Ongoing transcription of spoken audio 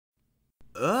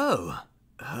Oh,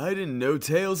 I didn't know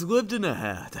Tails lived in a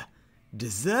hat.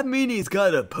 Does that mean he's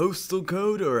got a postal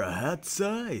code or a hat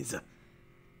size?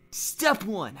 Step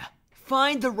 1.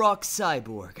 Find the rock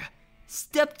cyborg.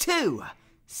 Step 2.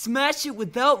 Smash it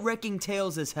without wrecking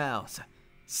Tails' house.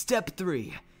 Step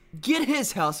 3. Get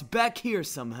his house back here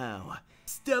somehow.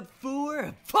 Step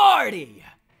 4. Party!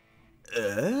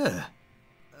 I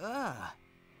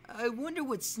wonder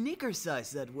what sneaker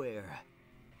size that'd wear.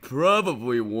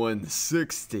 Probably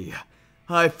 160.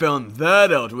 I found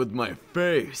that out with my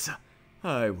face.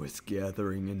 I was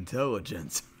gathering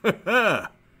intelligence.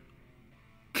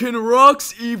 Can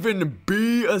rocks even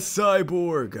be a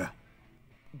cyborg?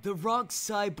 The rock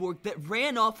cyborg that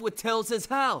ran off with Tails'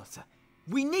 house.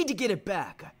 We need to get it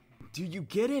back. Do you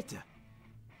get it?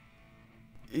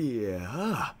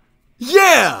 Yeah!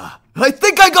 I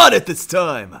think I got it this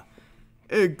time!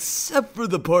 Except for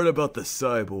the part about the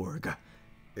cyborg.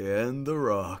 And the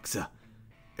rocks.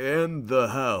 And the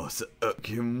house.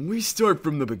 Can we start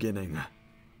from the beginning?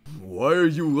 Why are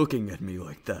you looking at me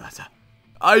like that?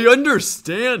 I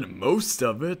understand most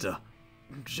of it.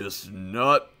 Just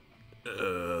not...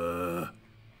 a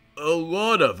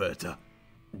lot of it.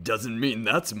 Doesn't mean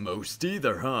that's most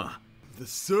either, huh? The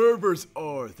servers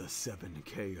are the 7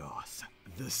 chaos.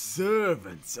 The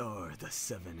servants are the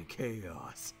 7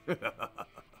 chaos.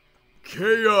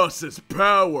 Chaos is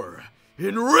power,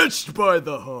 enriched by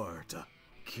the heart.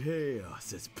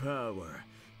 Chaos is power,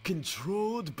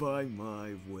 controlled by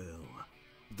my will.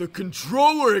 The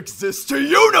controller exists to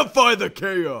unify the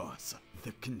chaos.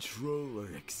 The controller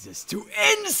exists to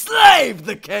enslave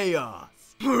the chaos.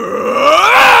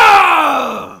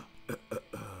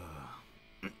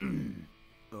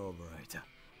 Alright.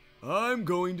 I'm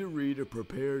going to read a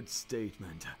prepared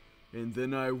statement, and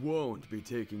then I won't be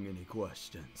taking any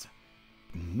questions.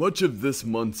 Much of this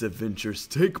month's adventures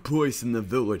take place in the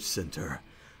village center,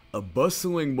 a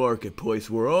bustling marketplace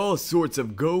where all sorts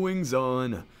of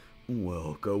goings-on,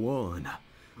 well, go on.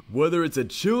 Whether it's a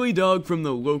chili dog from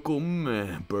the local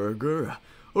meh burger,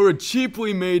 or a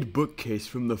cheaply made bookcase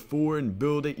from the foreign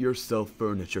build-it-yourself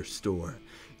furniture store,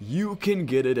 you can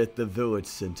get it at the village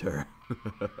center.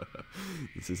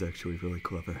 This is actually really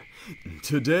clever.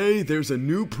 Today, there's a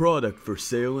new product for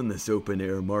sale in this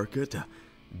open-air market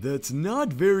that's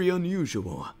not very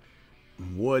unusual.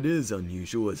 What is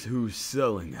unusual is who's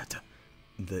selling it.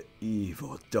 The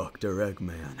evil Dr.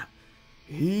 Eggman.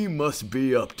 He must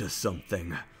be up to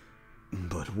something.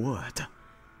 But what?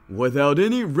 Without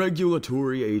any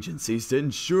regulatory agencies to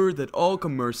ensure that all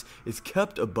commerce is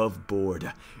kept above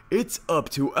board, it's up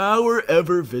to our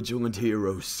ever-vigilant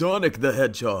hero, Sonic the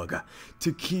Hedgehog,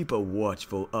 to keep a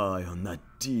watchful eye on that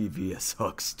devious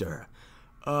huckster.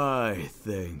 I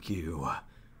thank you.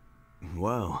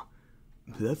 Wow,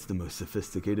 that's the most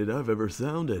sophisticated I've ever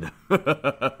sounded.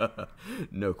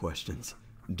 No questions.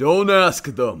 Don't ask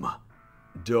them.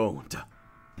 Don't.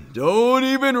 Don't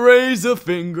even raise a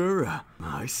finger.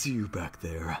 I see you back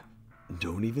there.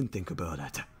 Don't even think about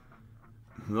it.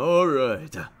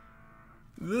 Alright.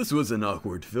 This was an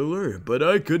awkward filler, but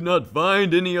I could not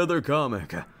find any other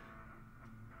comic.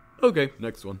 Okay,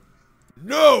 next one.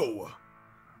 No!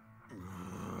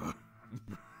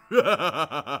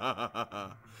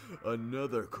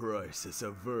 Another crisis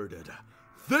averted.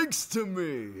 Thanks to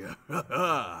me.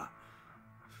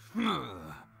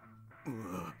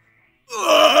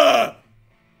 Oh,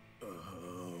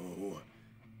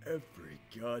 every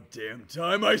goddamn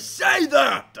time I say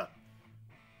that!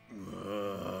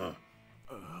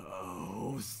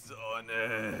 Oh,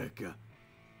 Sonic.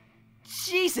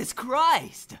 Jesus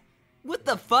Christ! What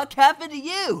the fuck happened to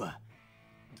you?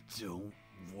 Don't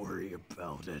worry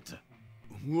about it.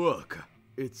 Look,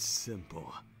 it's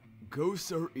simple.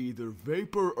 Ghosts are either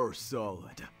vapor or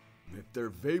solid. If they're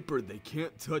vapor, they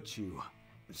can't touch you.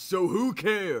 So who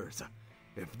cares?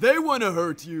 If they want to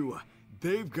hurt you,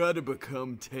 they've got to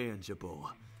become tangible.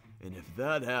 And if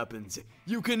that happens,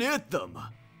 you can hit them.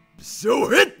 So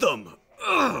hit them!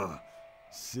 Ugh.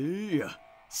 See?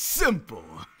 Simple.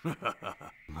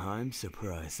 I'm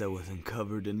surprised that wasn't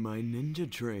covered in my ninja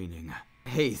training.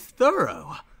 He's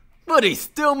thorough, but he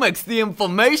still makes the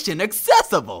information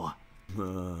accessible.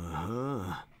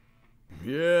 Uh-huh.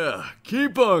 Yeah,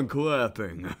 keep on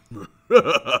clapping.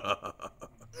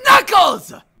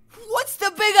 Knuckles! What's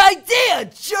the big idea,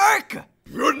 jerk?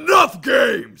 Enough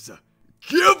games!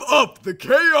 Give up the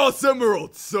Chaos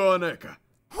Emerald, Sonic!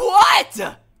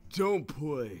 What? Don't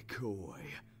play coy.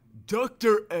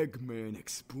 Dr. Eggman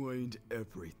explained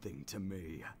everything to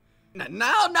me.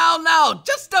 Now,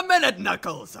 just a minute,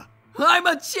 Knuckles. I'm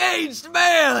a changed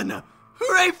man,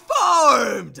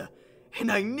 reformed,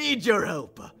 and I need your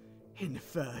help. In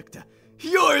fact,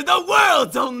 you're the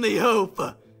world's only hope!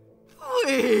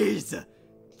 Please!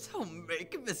 Don't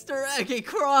make Mr. Eggy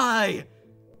cry!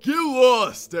 Get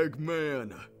lost,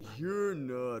 Eggman! You're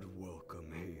not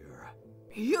welcome here.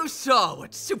 You saw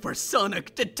what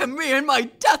Supersonic did to me and my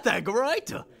death egg,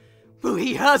 right? Well,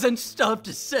 he hasn't stopped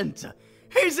since.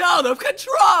 He's out of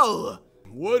control!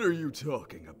 What are you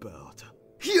talking about?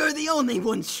 You're the only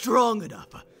one strong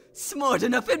enough, smart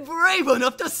enough, and brave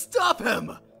enough to stop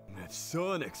him! If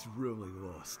Sonic's really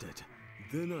lost it,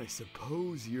 then I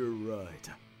suppose you're right.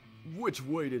 Which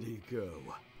way did he go?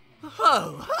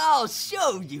 Oh, I'll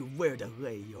show you where to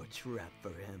lay your trap for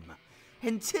him.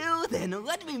 Until then,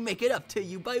 let me make it up to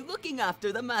you by looking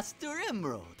after the Master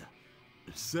Emerald.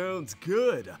 Sounds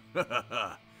good.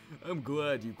 I'm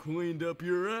glad you cleaned up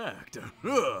your act.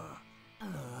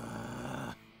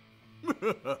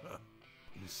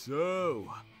 So,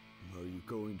 are you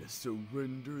going to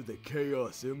surrender the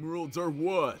Chaos Emeralds or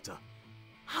what?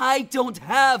 I don't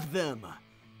have them.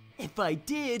 If I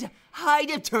did, I'd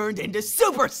have turned into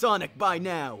Supersonic by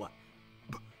now.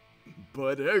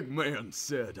 But Eggman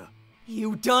said...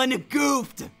 You done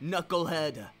goofed,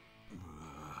 knucklehead.